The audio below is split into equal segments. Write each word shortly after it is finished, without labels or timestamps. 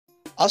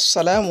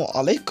Assalamu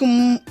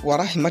alaikum wa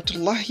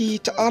rahmatullahi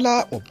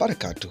ta'ala wa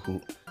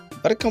barakatuhu.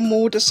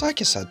 Barkanmu da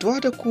sake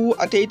saduwa da ku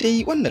a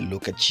daidai wannan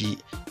lokaci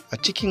a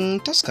cikin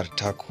taskar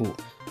taku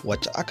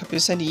wacce aka fi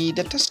sani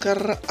da taskar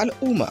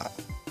al'umma,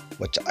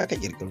 wacce aka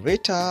ƙirƙire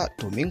ta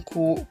domin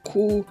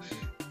ku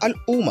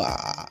al'umma.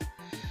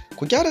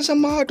 Ku gyara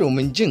zama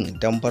domin jin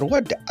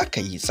dambarwar da aka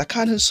yi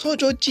tsakanin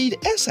sojoji da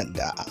 'yan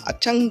sanda a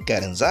can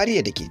garin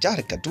Zaria da ke jihar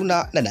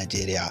Kaduna na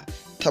Najeriya.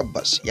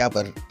 Tabbas ya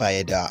bar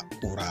baya da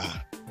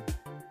ƙura.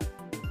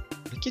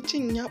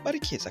 Rikicin ya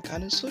barke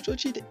tsakanin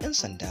sojoji da 'yan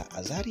sanda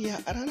a Zaria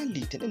a ranar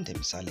Litinin da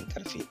misalin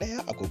karfe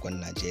 1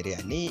 agogon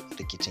Najeriya ne.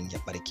 Rikicin ya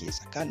barke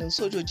tsakanin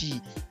sojoji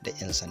da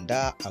 'yan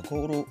sanda a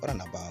Goro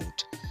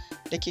Runabout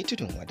da ke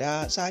tudun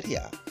wada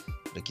Zaria.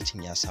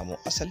 Rikicin ya samo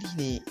asali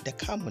ne da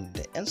kamun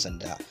da 'yan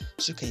sanda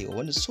suka yi wa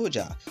wani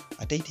soja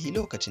a daidai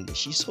lokacin da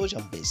shi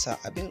sojan bai sa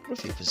abin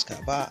rufe fuska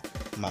ba,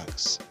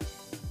 max.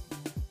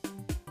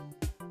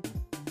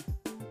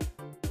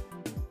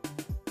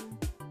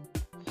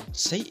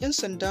 Sai 'yan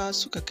sanda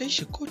suka kai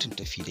shi kotun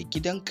tafi da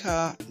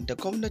gidanka da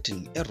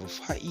gwamnatin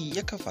Elrufa'i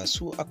ya kafa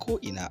su a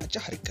ko'ina a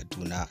jihar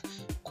Kaduna.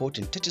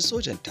 Kotun ta ci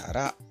sojan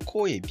tara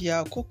ko ya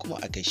biya ko kuma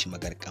a kai shi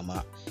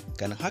magarkama.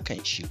 Ganin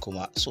hakan shi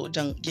kuma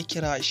sojan ya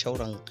kira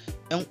shauran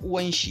 'yan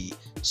uwan shi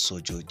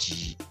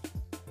sojoji.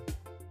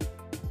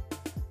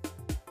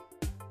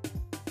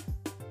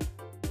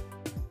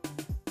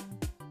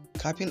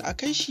 Kafin a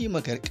kai shi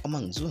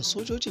magarkaman, zuwan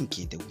sojojin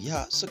ke da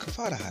wuya, suka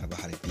fara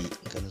harbe-harbe.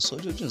 Ganin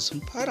sojojin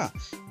sun fara,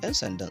 'yan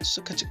sandan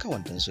suka cika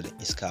wandonsu da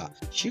iska.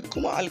 Shi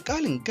kuma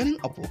alkalin ganin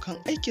abokan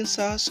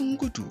aikinsa sun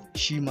gudu,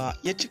 shi ma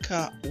ya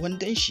cika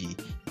wandon shi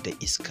da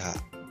iska.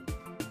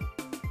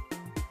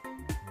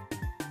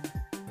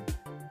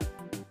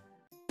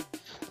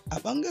 A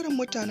ɓangaren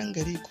mutanen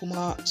gari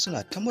kuma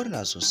suna ta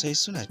murna sosai,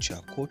 suna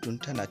cewa kotun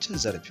tana cin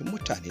zarafin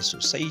mutane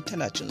sosai,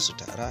 tana cin su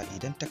tara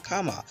idan ta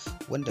kama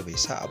wanda bai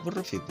sa abin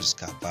rufe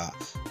fuska ba.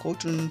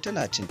 Kotun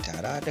tana cin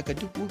tara daga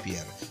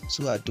 5,000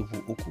 zuwa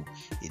 3,000.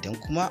 Idan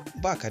kuma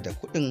baka da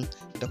kuɗin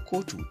da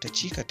kotu ta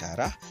cika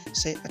tara,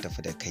 sai a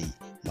tafi da kai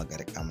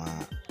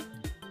magarkama.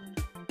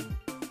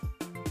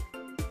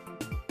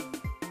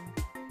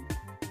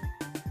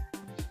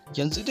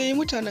 Yanzu dai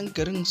mutanen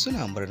garin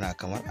suna murna,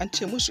 kamar an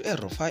ce musu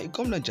Elrufa'i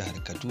gwamnan jihar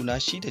Kaduna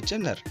shi da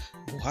janar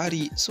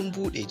Buhari sun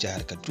buɗe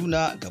jihar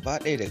Kaduna gaba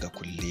ɗaya daga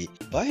kulle.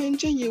 Bayan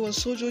janyewan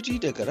sojoji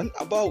daga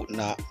Runabout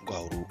na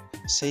Gwaro,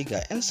 sai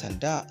ga 'yan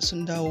sanda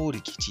sun dawo.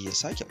 Rikici ya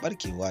sake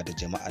barkewa da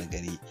jama'ar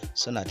gari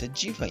suna ta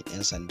jifan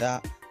 'yan sanda,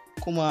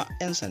 kuma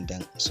 'yan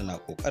sandan suna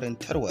ƙoƙarin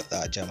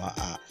tarwatsa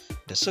jama'a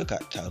da suka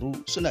taru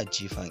suna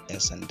jifan 'yan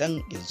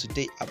sandan. Yanzu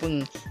dai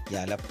abin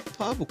ya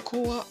babu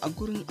kowa a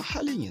gurin a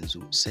halin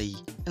yanzu sai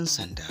 'yan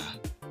sanda.